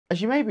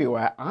As you may be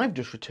aware, I've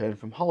just returned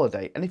from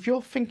holiday, and if you're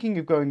thinking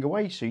of going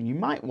away soon, you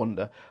might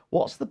wonder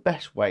what's the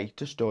best way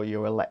to store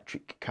your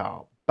electric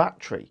car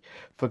battery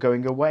for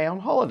going away on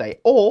holiday,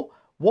 or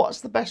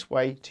what's the best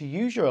way to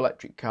use your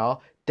electric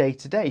car day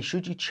to day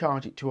should you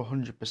charge it to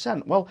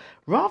 100%? Well,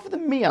 rather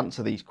than me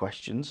answer these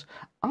questions,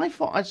 I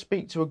thought I'd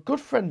speak to a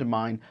good friend of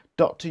mine,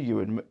 Dr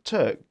Euan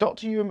McTurk.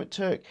 Dr Euan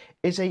McTurk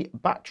is a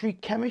battery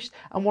chemist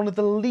and one of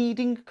the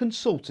leading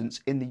consultants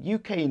in the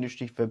UK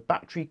industry for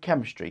battery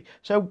chemistry.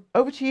 So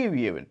over to you,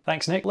 Euan.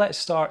 Thanks, Nick. Let's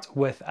start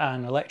with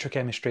an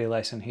electrochemistry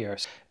lesson here.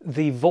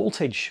 The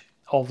voltage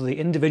of the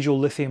individual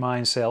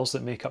lithium-ion cells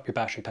that make up your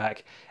battery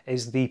pack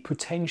is the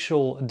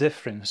potential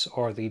difference,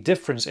 or the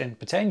difference in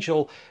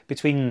potential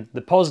between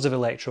the positive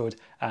electrode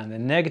and the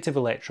negative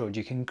electrode.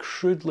 You can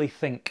crudely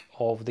think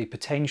of the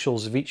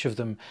potentials of each of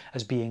them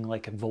as being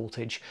like a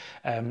voltage.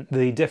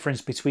 The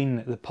difference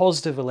between the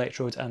positive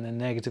electrode and the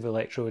negative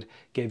electrode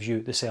gives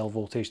you the cell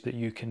voltage that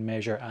you can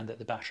measure and that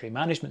the battery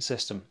management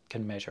system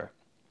can measure.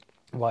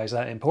 Why is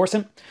that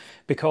important?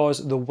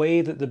 Because the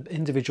way that the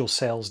individual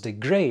cells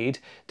degrade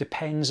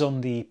depends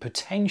on the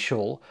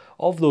potential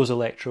of those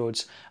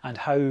electrodes and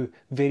how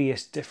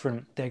various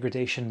different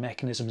degradation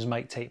mechanisms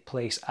might take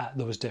place at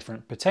those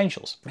different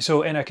potentials.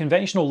 So in a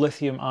conventional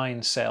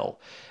lithium-ion cell,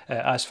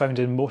 as found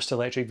in most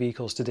electric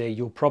vehicles today,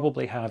 you'll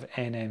probably have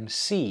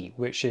NMC,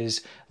 which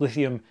is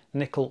lithium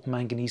nickel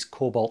manganese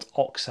cobalt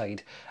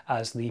oxide,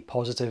 as the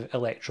positive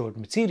electrode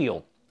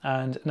material.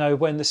 And now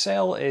when the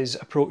cell is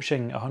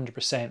approaching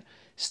 100%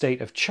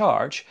 state of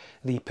charge,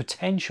 the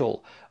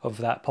potential of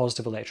that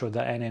positive electrode,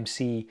 that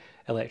NMC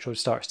electrode,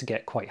 starts to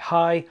get quite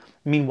high.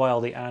 Meanwhile,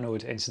 the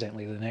anode,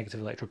 incidentally, the negative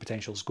electrode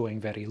potential is going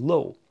very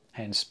low.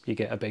 Hence, you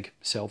get a big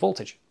cell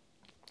voltage.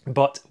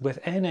 But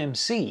with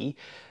NMC,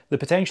 the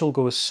potential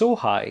goes so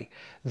high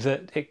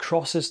that it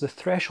crosses the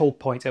threshold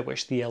point at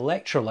which the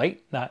electrolyte,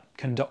 that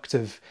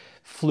conductive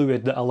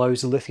fluid that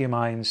allows the lithium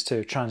ions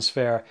to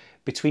transfer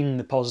between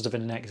the positive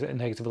and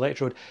negative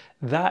electrode,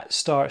 that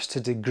starts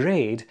to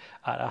degrade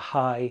at a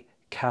high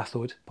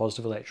cathode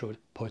positive electrode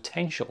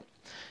potential.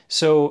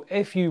 So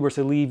if you were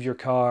to leave your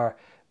car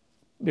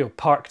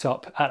parked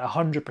up at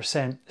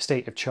 100%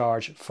 state of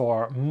charge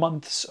for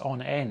months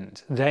on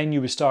end, then you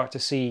would start to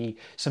see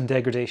some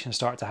degradation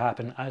start to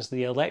happen as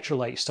the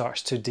electrolyte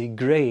starts to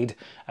degrade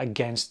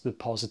against the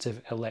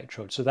positive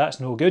electrode. So that's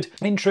no good.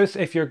 In truth,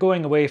 if you're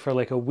going away for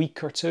like a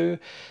week or two,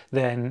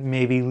 then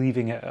maybe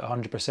leaving it at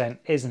 100%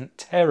 isn't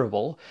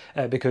terrible,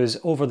 because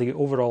over the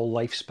overall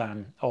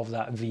lifespan of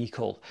that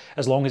vehicle,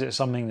 as long as it's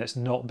something that's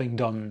not being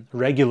done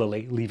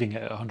regularly, leaving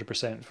it at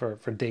 100%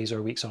 for days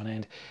or weeks on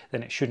end,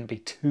 then it shouldn't be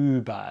too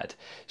bad.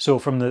 So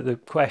from the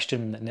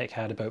question that Nick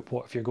had about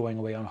what if you're going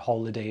away on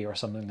holiday or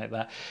something like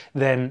that,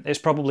 then it's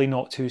probably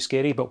not too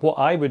scary. But what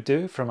I would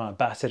do from a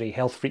battery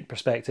health freak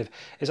perspective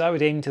is I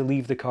would aim to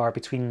leave the car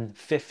between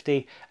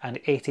 50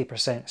 and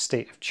 80%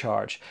 state of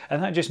charge.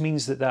 And that just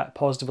means that that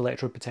positive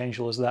electrode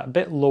potential is that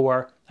bit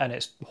lower, and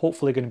it's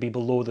hopefully going to be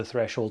below the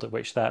threshold at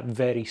which that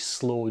very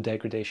slow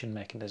degradation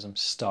mechanism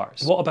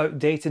starts. What about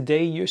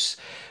day-to-day use?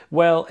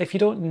 Well, if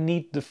you don't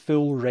need the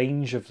full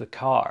range of the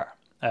car,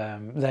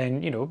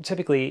 then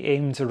typically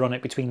aim to run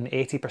it between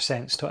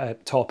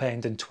 80% top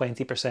end and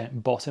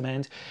 20% bottom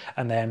end,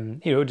 and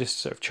then just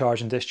sort of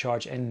charge and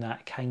discharge in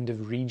that kind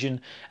of region,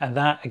 and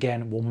that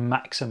again will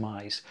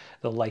maximize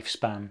the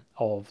lifespan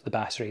of the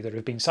battery. There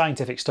have been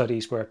scientific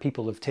studies where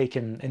people have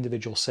taken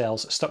individual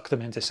cells, stuck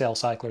them into cell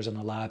cyclers in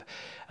a lab,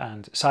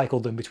 and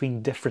cycled them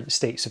between different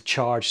states of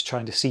charge,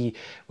 trying to see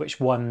which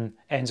one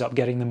ends up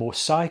getting the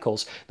most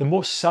cycles. The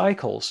most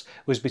cycles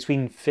was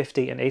between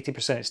 50 and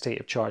 80% state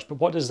of charge. But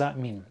what does that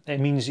mean? It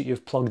means that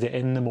you've plugged it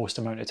in the most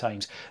amount of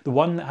times. The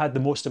one that had the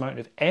most amount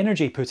of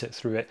energy put it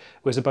through it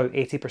was about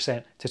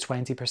 80% to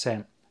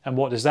 20%. And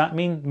what does that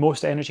mean?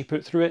 Most energy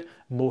put through it,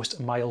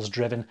 most miles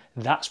driven.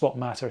 That's what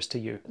matters to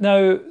you.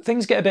 Now,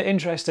 things get a bit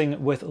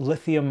interesting with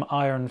lithium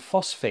iron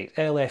phosphate,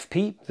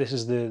 LFP. This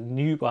is the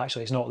new, well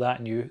actually it's not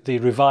that new, the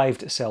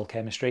revived cell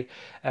chemistry,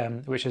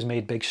 which has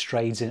made big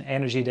strides in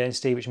energy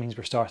density, which means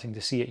we're starting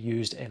to see it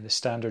used in the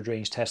standard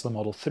range Tesla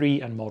Model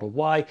 3 and Model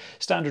Y,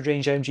 standard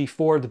range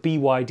MG4, the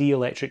BYD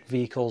electric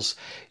vehicles,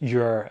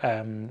 your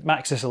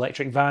Maxus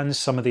electric vans,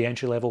 some of the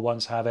entry-level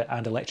ones have it,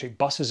 and electric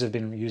buses have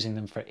been using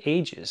them for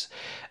ages.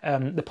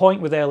 The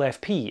point with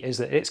LFP is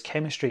that its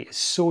chemistry is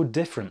so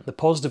different. The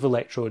positive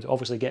electrode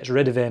obviously gets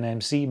rid of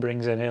NMC,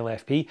 brings in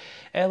LFP.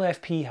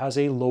 LFP has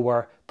a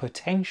lower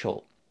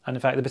potential. And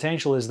in fact, the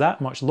potential is that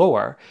much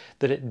lower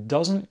that it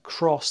doesn't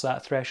cross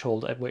that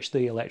threshold at which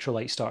the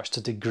electrolyte starts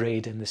to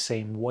degrade in the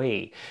same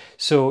way.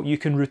 So you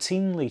can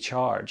routinely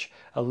charge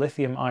a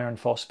lithium iron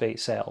phosphate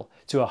cell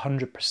to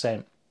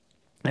 100%.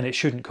 And it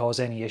shouldn't cause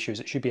any issues.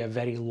 It should be a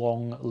very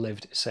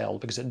long-lived cell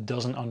because it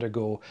doesn't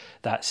undergo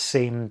that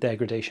same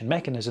degradation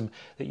mechanism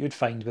that you'd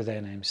find with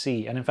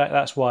NMC. And in fact,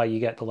 that's why you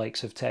get the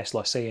likes of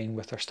Tesla saying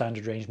with their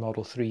standard range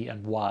Model 3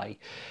 and Y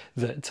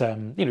that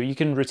you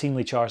can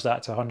routinely charge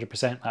that to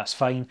 100%, that's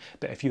fine.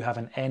 But if you have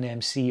an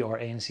NMC or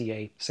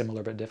NCA,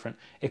 similar but different,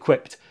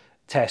 equipped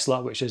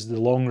Tesla, which is the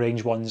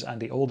long-range ones,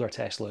 and the older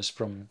Teslas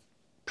from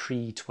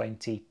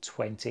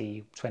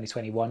pre-2020,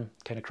 2021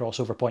 kind of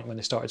crossover point when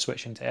they started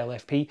switching to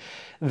LFP,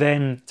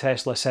 then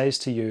Tesla says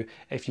to you,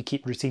 if you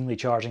keep routinely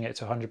charging it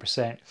to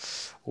 100%,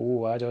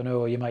 oh, I don't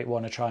know, you might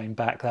want to try and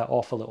back that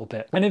off a little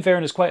bit. And in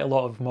fairness, quite a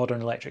lot of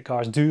modern electric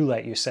cars do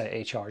let you set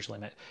a charge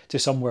limit to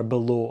somewhere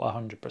below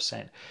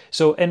 100%.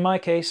 So in my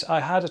case, I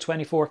had a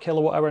 24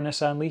 kilowatt hour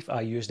Nissan Leaf.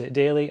 I used it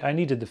daily. I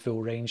needed the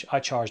full range. I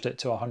charged it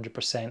to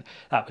 100%.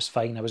 That was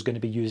fine. I was going to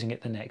be using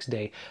it the next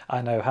day.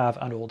 I now have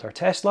an older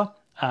Tesla,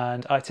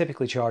 and I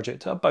typically charge it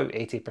to about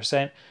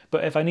 80%,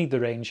 but if I need the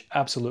range,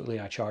 absolutely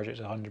I charge it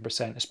to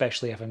 100%,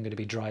 especially if I'm going to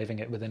be driving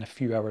it within a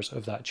few hours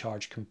of that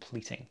charge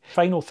completing.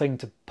 Final thing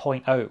to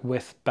point out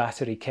with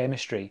battery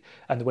chemistry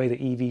and the way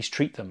that EVs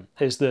treat them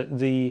is that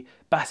the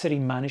battery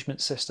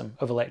management system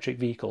of electric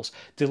vehicles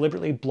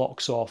deliberately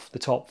blocks off the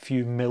top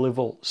few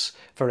millivolts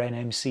for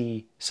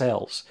NMC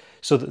cells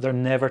so that they're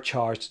never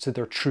charged to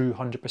their true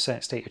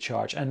 100% state of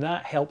charge, and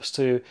that helps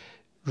to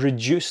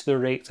reduce the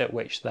rate at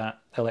which that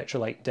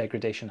electrolyte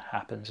degradation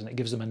happens, and it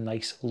gives them a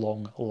nice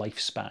long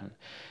lifespan.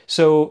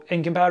 So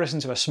in comparison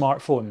to a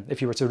smartphone,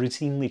 if you were to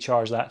routinely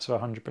charge that to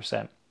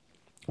 100%,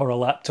 or a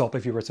laptop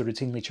if you were to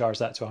routinely charge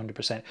that to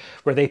 100%,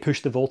 where they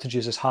push the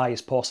voltages as high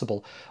as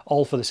possible,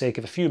 all for the sake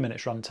of a few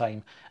minutes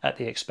runtime at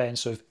the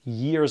expense of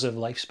years of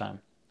lifespan.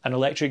 An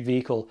electric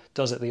vehicle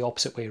does it the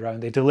opposite way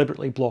around. They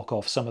deliberately block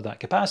off some of that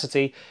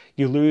capacity.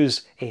 You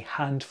lose a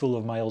handful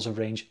of miles of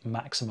range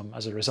maximum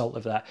as a result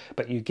of that,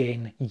 but you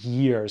gain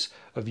years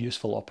of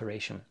useful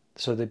operation.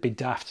 So they'd be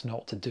daft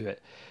not to do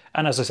it.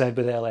 And as I said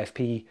with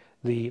LFP,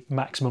 the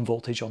maximum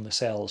voltage on the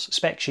cells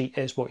spec sheet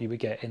is what you would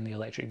get in the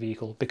electric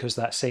vehicle because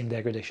that same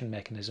degradation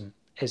mechanism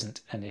isn't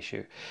an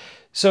issue.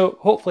 So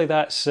hopefully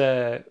that's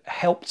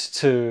helped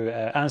to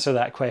answer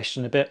that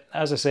question a bit.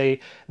 As I say,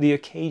 the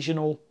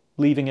occasional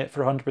leaving it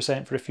for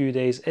 100% for a few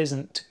days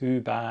isn't too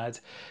bad.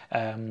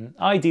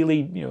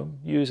 Ideally,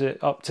 use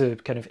it up to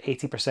kind of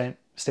 80%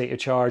 state of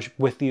charge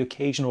with the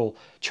occasional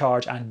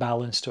charge and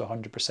balance to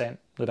 100%.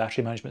 The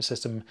battery management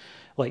system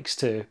likes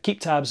to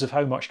keep tabs of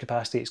how much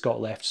capacity it's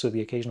got left, so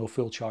the occasional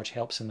full charge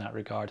helps in that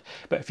regard.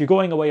 But if you're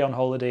going away on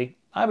holiday,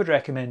 I would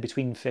recommend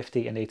between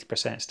 50 and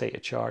 80% state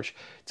of charge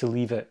to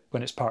leave it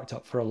when it's parked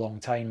up for a long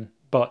time.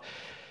 But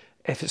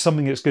if it's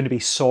something that's going to be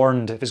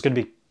sorned, if it's going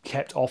to be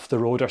kept off the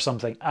road or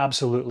something,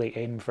 absolutely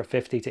aim for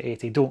 50 to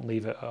 80. Don't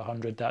leave it at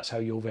 100. That's how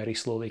you'll very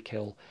slowly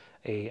kill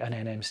an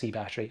NMC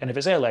battery. And if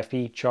it's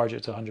LFP, charge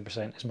it to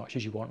 100% as much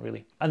as you want,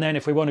 really. And then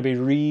if we want to be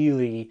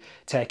really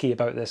techie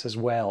about this as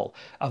well,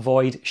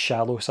 avoid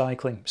shallow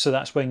cycling. So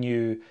that's when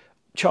you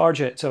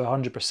charge it to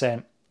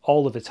 100%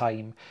 all of the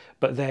time,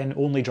 but then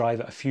only drive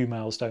it a few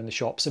miles down the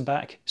shops and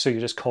back. So you're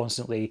just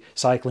constantly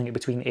cycling it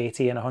between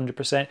 80 and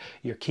 100%.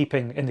 You're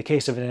keeping, in the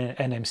case of an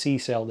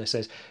NMC cell, this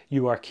is,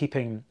 you are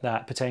keeping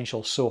that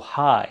potential so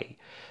high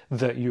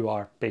that you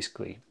are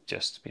basically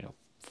just,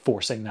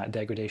 forcing that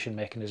degradation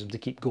mechanism to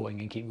keep going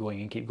and keep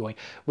going and keep going.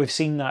 We've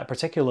seen that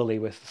particularly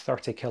with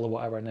 30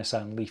 kilowatt hour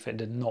Nissan Leaf. It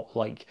did not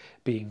like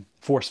being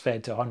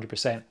force-fed to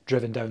 100%,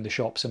 driven down the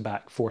shops and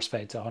back,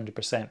 force-fed to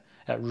 100%.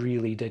 It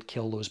really did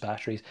kill those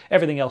batteries.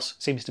 Everything else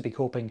seems to be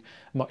coping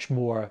much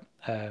more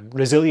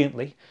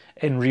resiliently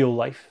in real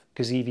life,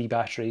 because EV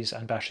batteries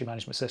and battery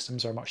management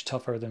systems are much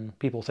tougher than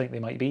people think they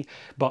might be.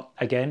 But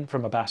again,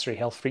 from a battery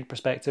health freak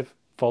perspective,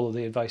 follow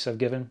the advice I've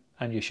given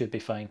and you should be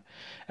fine.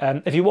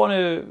 If you want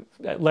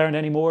to learn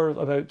any more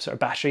about sort of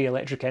battery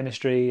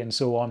electrochemistry and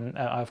so on,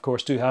 I of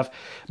course do have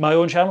my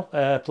own channel,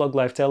 Plug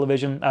Live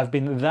Television. I've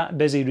been that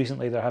busy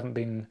recently, there haven't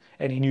been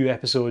any new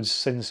episodes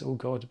since, oh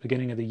god, the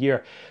beginning of the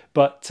year.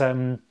 But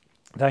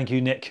thank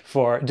you, Nick,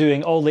 for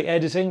doing all the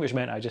editing, which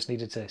meant I just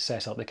needed to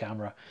set up the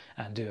camera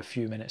and do a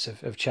few minutes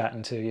of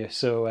chatting to you.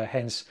 So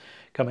hence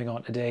coming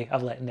on today,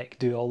 I've let Nick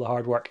do all the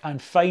hard work.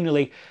 And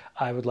finally,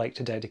 I would like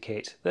to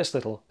dedicate this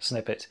little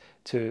snippet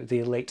to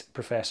the late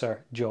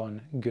Professor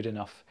John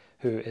Goodenough,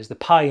 who is the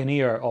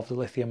pioneer of the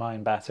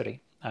lithium-ion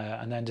battery.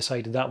 And then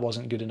decided that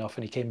wasn't good enough,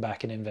 and he came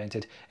back and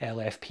invented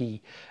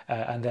LFP,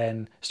 and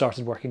then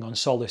started working on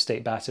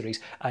solid-state batteries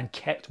and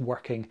kept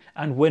working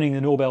and winning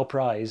the Nobel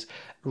Prize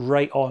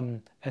right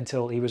on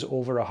until he was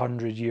over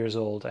 100 years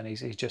old, and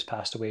he's just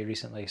passed away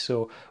recently.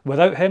 So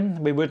without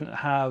him, we wouldn't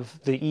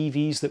have the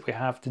EVs that we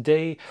have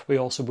today. We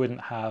also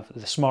wouldn't have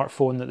the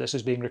smartphone that this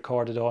is being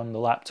recorded on, the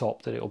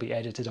laptop that it will be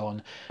edited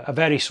on. A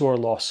very sore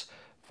loss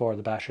for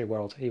the battery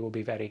world. He will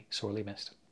be very sorely missed.